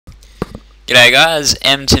G'day guys,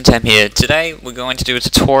 M10 here. Today we're going to do a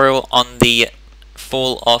tutorial on the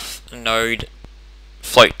fall off node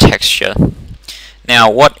float texture.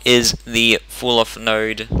 Now, what is the fall off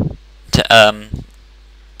node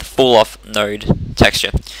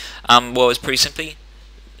texture? Well, it's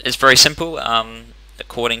very simple.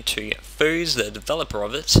 According to Foos, the developer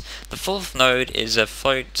of it, the fall off node is a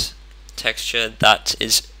float texture that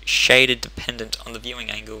is shaded dependent on the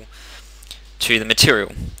viewing angle to the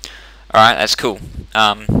material. Alright, that's cool.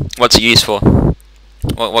 What's it used for?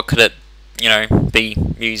 What could it, be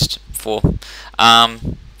used for?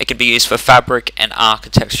 It could be used for fabric and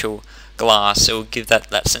architectural glass. It will give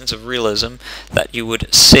that sense of realism that you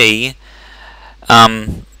would see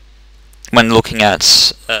when looking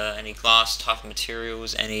at any glass type of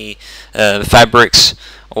materials, any fabrics,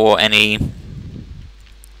 or any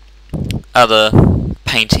other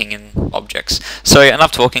painting and objects. So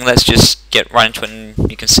enough talking, let's just get right into it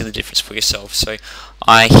and you can see the difference for yourself. So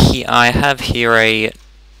I have here a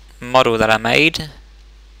model that I made.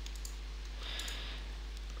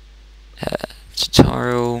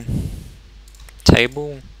 Tutorial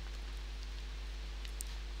table.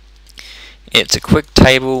 It's a quick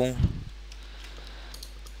table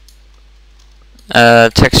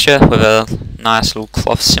texture with a nice little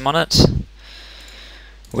cloth sim on it.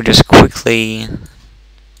 We'll just quickly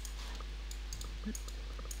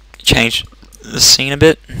change the scene a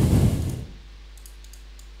bit.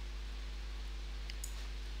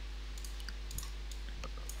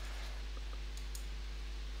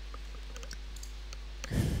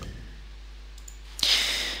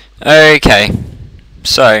 Okay,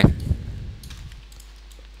 so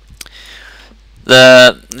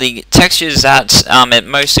the textures that it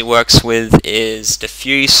mostly works with is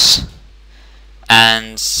diffuse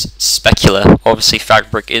and specular. Obviously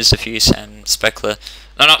fabric is diffuse and specular,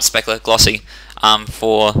 no, not specular, glossy,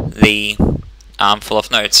 for the fall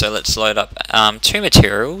off node. So let's load up two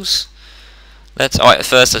materials.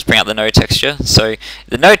 First let's bring out the node texture. So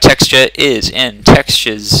the node texture is in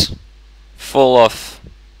textures fall off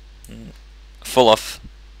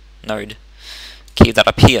node. Keep that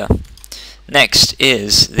up here. Next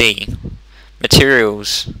is the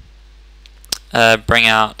materials. Bring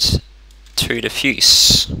out to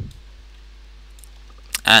diffuse,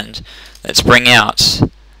 and let's bring out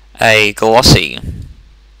a glossy.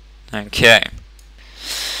 Okay.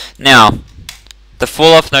 Now, the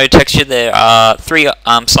fall off node texture, there are three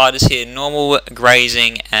sliders here: normal,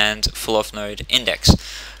 grazing, and fall off node index.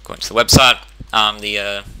 Going to the website,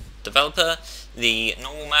 the developer. The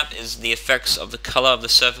normal map is the effects of the color of the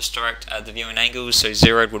surface direct at the viewing angles. So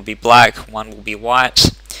 0 would be black, 1 will be white,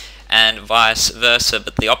 and vice versa,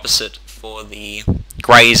 but the opposite for the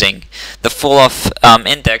grazing. The fall off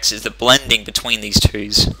index is the blending between these two.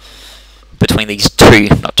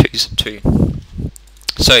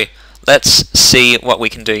 So let's see what we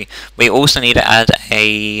can do. We also need to add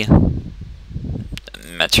a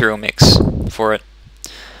material mix for it.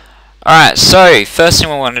 Alright, so first thing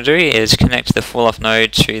we want to do is connect the fall off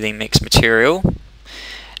node to the mix material,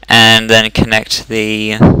 and then connect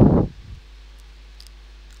the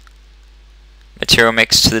material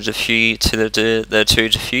mix to the two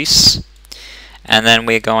diffuse, and then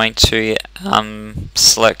we're going to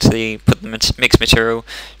put the mix material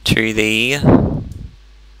to the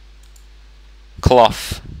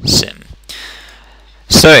cloth sim.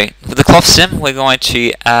 So for the cloth sim, we're going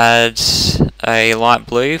to add a light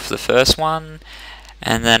blue for the first one,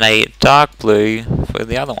 and then a dark blue for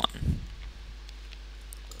the other one.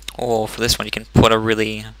 Or for this one, you can put a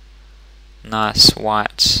really nice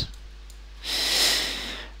white.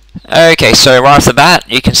 Okay, so right off the bat,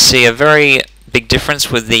 you can see a very big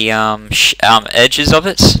difference with the edges of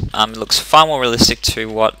it. It looks far more realistic to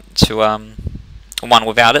one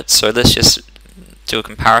without it. So let's just do a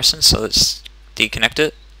comparison. So let's deconnect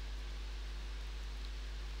it.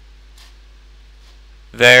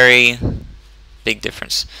 Very big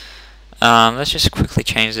difference. Let's just quickly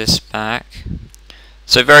change this back.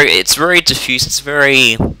 So it's very diffuse. It's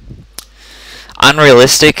very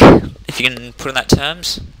unrealistic, if you can put in that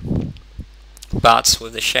terms. But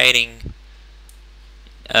with the shading,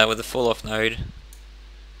 with the fall off node,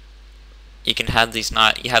 you can have these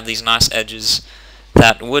nice edges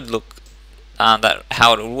that would look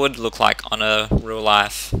how it would look like on a real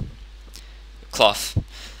life cloth.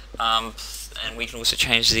 And we can also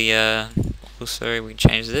change the we can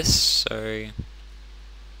change this, so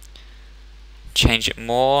change it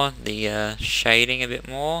more, the shading a bit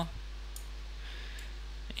more,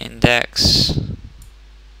 index,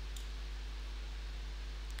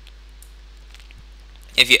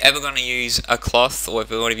 if you're ever going to use a cloth, or if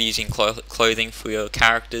you're going to be using clothing for your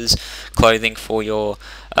characters, clothing for your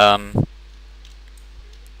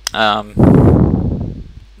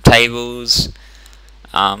tables,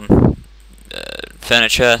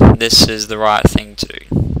 furniture, this is the right thing to do.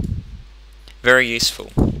 Very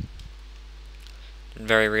useful.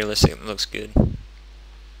 Very realistic. It looks good.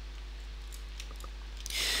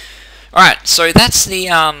 Alright, so that's the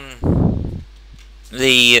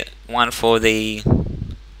one for the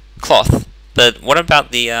cloth. But what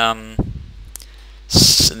about the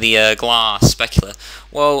glass specular?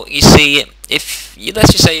 Well, you see, if you,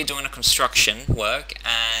 let's just say you're doing a construction work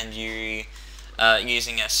and you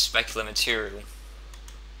using a specular material.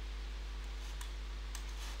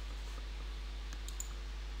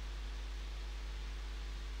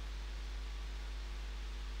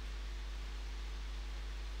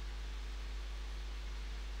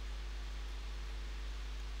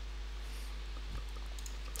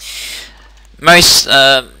 Most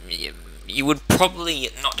you would probably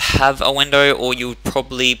not have a window, or you would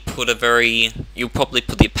probably put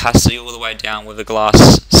the opacity all the way down with a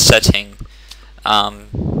glass setting,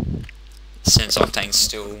 since Octane's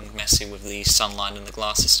still messy with the sunlight in the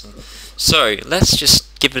glass system. So let's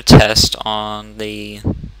just give it a test on the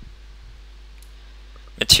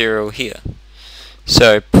material here.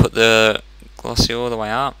 So put the glossy all the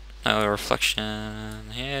way up, no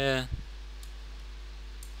reflection here.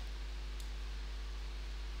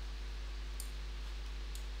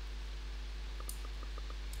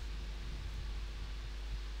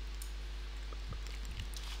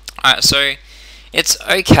 Alright, so it's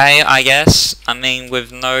okay, I guess. I mean,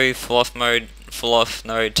 with no full off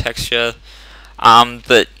node texture,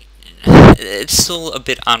 but it's still a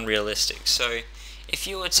bit unrealistic. So if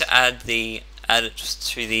you were to add it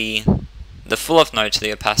to the full off node to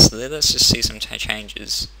the opacity, let's just see some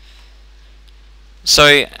changes.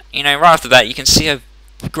 So, you know, right off the bat, you can see a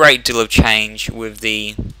great deal of change with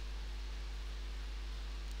the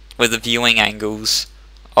viewing angles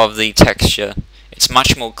of the texture. It's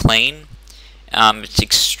much more clean. It's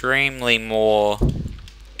extremely more,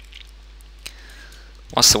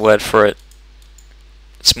 what's the word for it?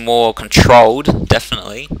 It's more controlled,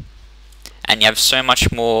 definitely. And you have so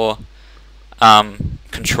much more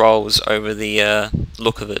controls over the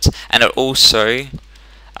look of it. And it also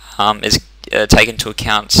is taken into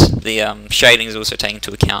account, the shading is also taken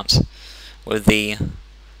into account with the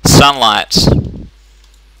sunlight.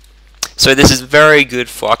 So this is very good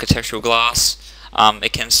for architectural glass.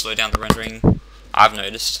 It can slow down the rendering, I've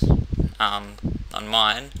noticed, on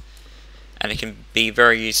mine, and it can be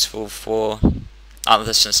very useful for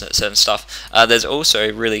other certain stuff. There's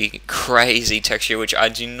also really crazy texture which I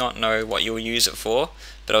do not know what you'll use it for,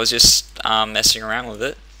 but I was just messing around with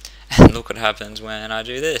it, and look what happens when I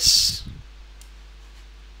do this.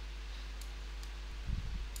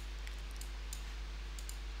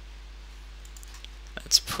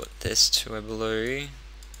 Let's put this to a blue.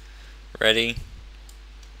 Ready?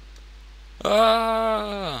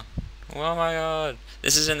 Oh my god.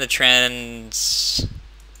 This is in the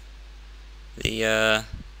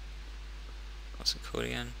what's it called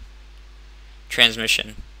again?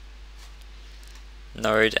 Transmission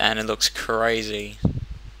node, and it looks crazy.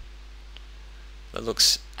 It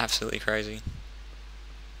looks absolutely crazy.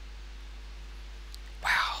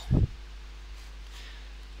 Wow.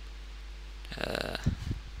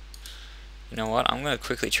 You know what? I'm going to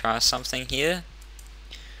quickly try something here,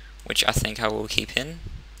 which I think I will keep in.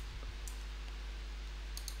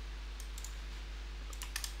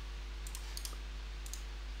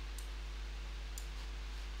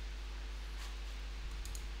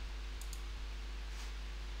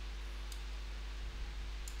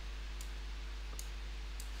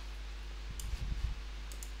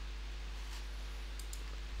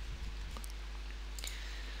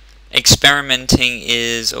 Experimenting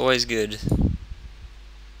is always good.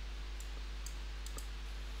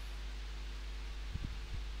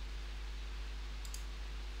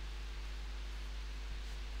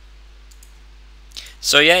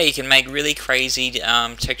 So yeah, you can make really crazy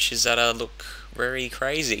textures that look very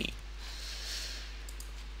crazy.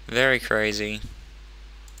 Very crazy.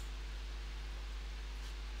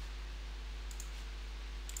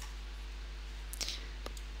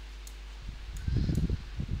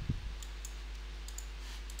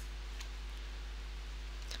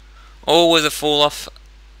 All with a full off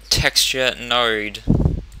texture node.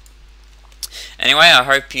 Anyway, I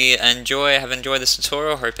hope you have enjoyed this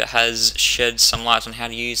tutorial. I hope it has shed some light on how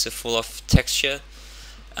to use the full off texture.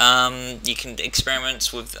 You can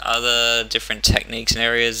experiment with other different techniques and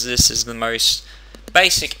areas. This is the most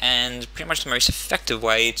basic and pretty much the most effective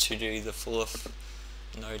way to do the full off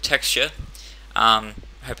node texture.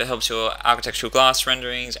 Hope it helps your architectural glass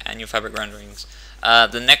renderings and your fabric renderings.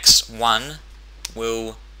 The next one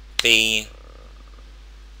will be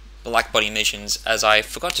black body emissions, as I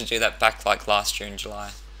forgot to do that back like last June,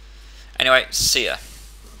 July. Anyway, see ya.